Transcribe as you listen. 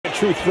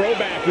true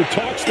throwback who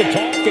talks the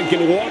talk and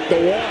can walk the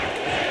walk.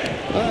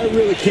 I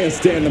really can't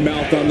stand the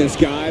mouth on this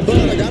guy,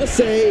 but I gotta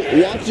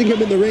say, watching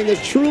him in the ring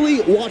is truly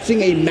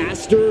watching a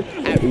master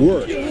at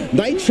work.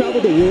 Knight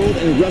traveled the world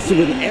and wrestled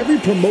in every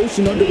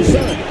promotion under the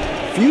sun.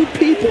 Few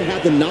people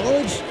have the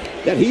knowledge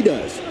that he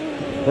does.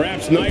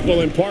 Perhaps Knight will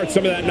impart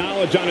some of that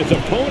knowledge on his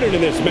opponent in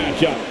this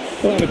matchup.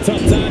 We'll have a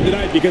tough time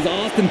tonight because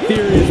Austin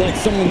Theory is like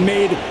someone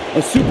made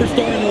a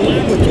superstar in the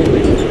laboratory.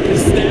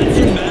 His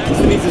stats are max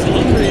and he's as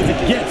hungry as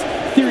it gets.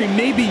 Theory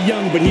may be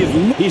young, but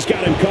he's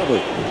got him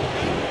covered.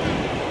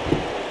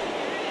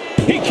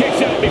 He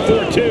kicks out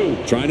before two.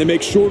 Trying to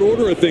make short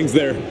order of things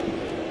there.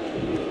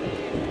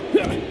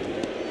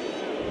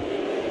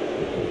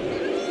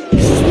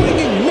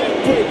 Swinging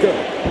neck breaker.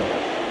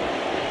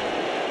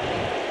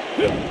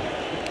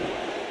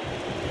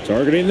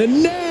 Targeting the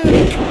neck.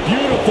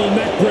 Beautiful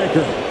neck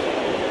breaker.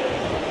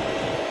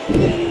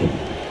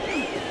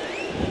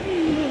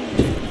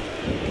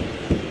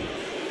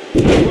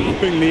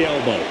 Dropping the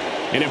elbow.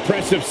 An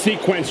impressive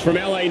sequence from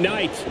LA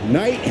Knight.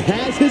 Knight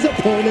has his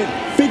opponent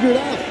figured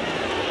out.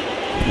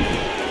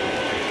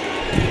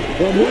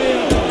 From way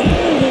up,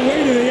 all the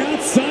way to the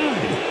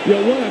outside. You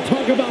want to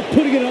talk about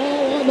putting it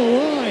all on the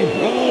line.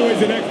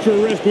 Always an extra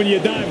risk when you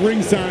dive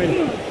ringside.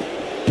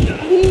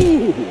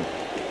 Ooh.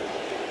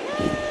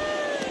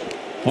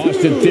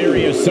 Austin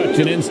Theory has such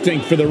an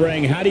instinct for the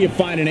ring. How do you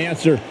find an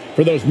answer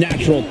for those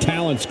natural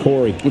talents,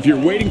 Corey? If you're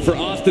waiting for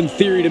Austin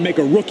Theory to make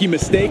a rookie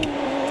mistake,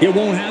 it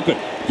won't happen.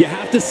 You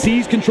have to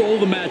seize control of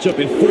the matchup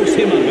and force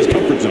him out of his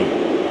comfort zone.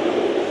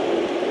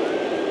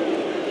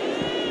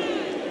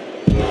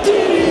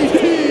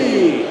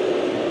 DDT!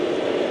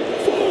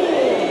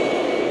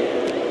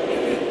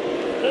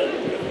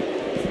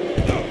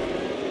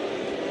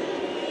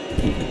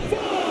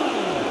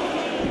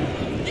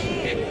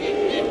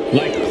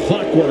 Like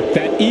clockwork,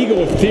 that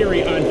ego of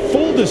Theory on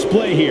full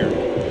display here.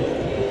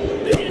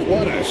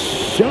 What a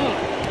shot!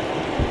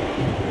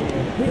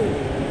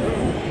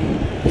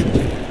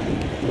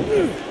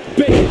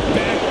 Big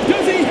back.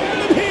 Does he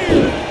have him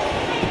here?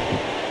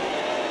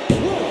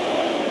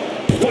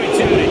 Fights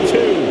out at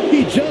two.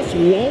 He just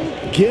won't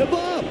give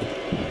up.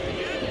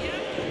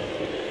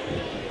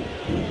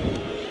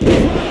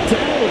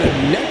 Down with a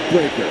neck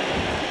breaker.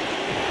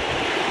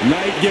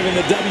 Knight giving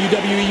the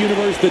WWE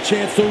Universe the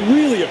chance to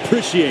really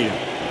appreciate him.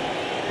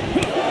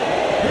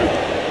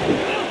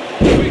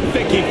 Quick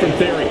thinking from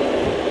Theory.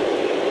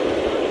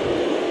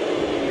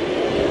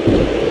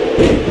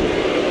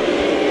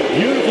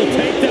 Beautiful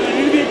takedown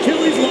into the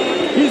Achilles lock.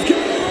 He's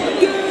got it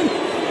locked in.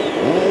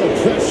 All the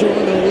pressure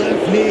on the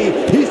left knee.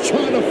 He's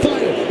trying to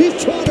fight it. He's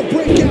trying to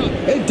break out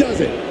and does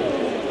it.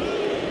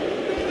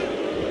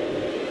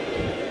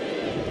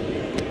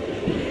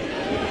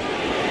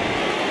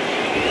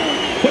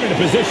 Put into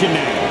position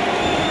now.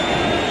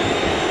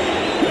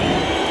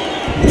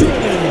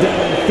 Driven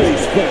down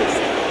face first.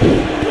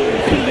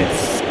 Got it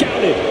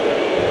scouted.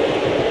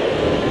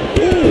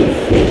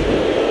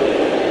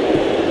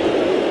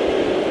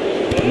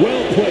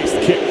 Well-placed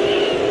kick.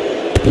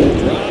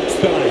 Drops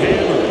the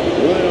hammer.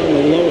 Right on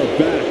the lower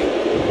back.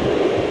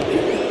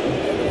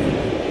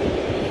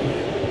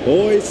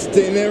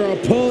 Hoisting their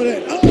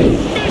opponent. Oh!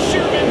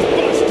 Fisherman's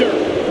Buster.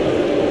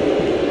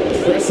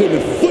 Pressing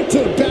the foot to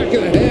the back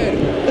of the head.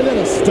 And then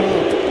a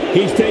stomp.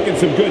 He's taking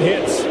some good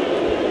hits.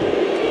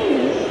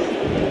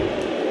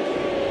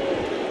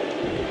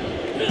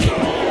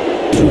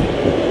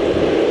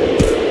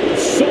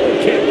 Soul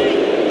kick.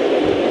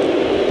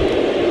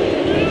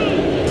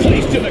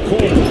 Placed in the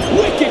corner.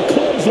 Wicked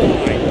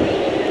clothesline.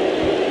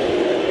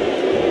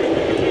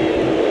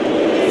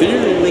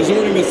 Theory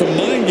resorting to some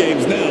mind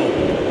games now.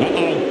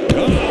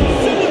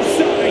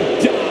 Suicide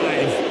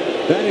dive.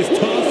 That is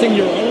tossing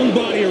your own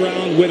body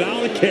around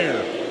without a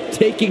care.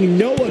 Taking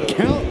no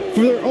account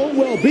for their own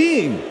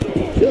well-being.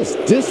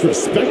 Just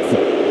disrespectful.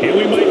 And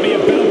we might be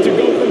about to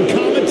go from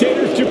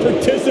commentators to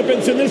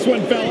participants in this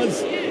one,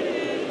 fellas.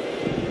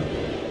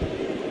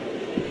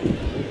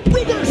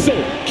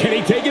 Reversal. Can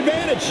he take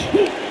advantage?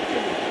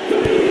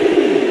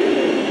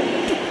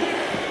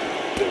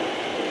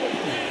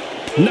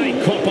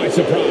 Knight caught by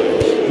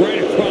surprise.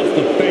 Right across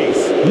the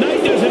face.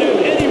 Knight doesn't have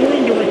any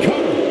room to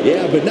recover.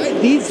 Yeah, but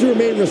Knight needs to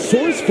remain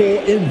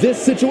resourceful in this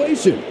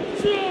situation.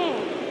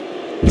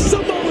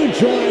 Samoan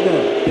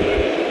driver.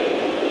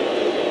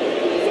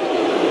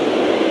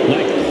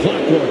 Like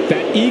clockwork,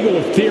 that ego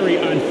of Theory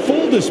on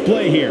full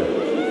display here.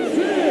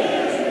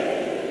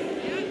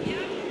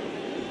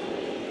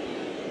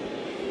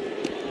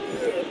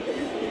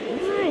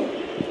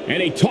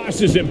 And he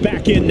tosses him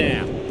back in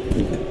now.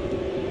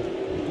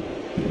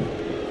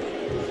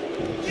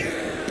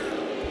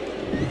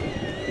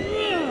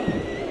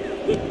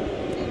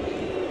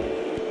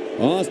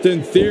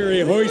 Austin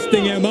Theory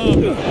hoisting him up.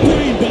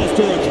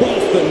 Brainbuster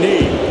across the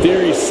knee.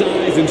 Theory's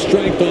size and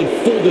strength on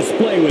full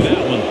display with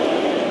that one.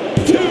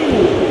 Two.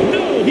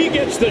 No, he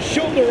gets the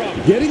shoulder up.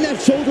 Getting that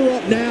shoulder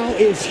up now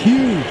is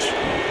huge.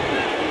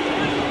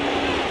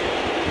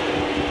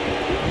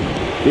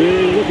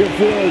 Theory looking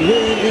for a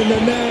win in the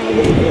now.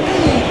 With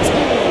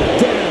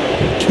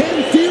down.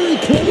 Can Theory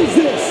close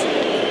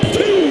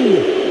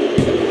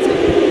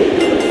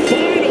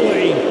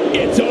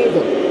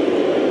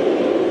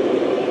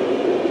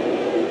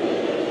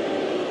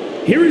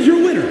here is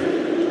your winner,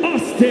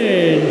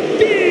 Austin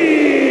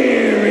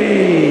Theory.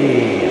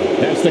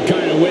 That's the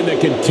kind of win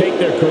that can take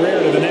their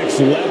career to the next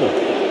level.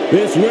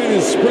 This win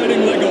is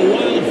spreading like a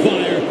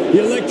wildfire.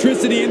 The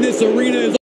electricity in this arena is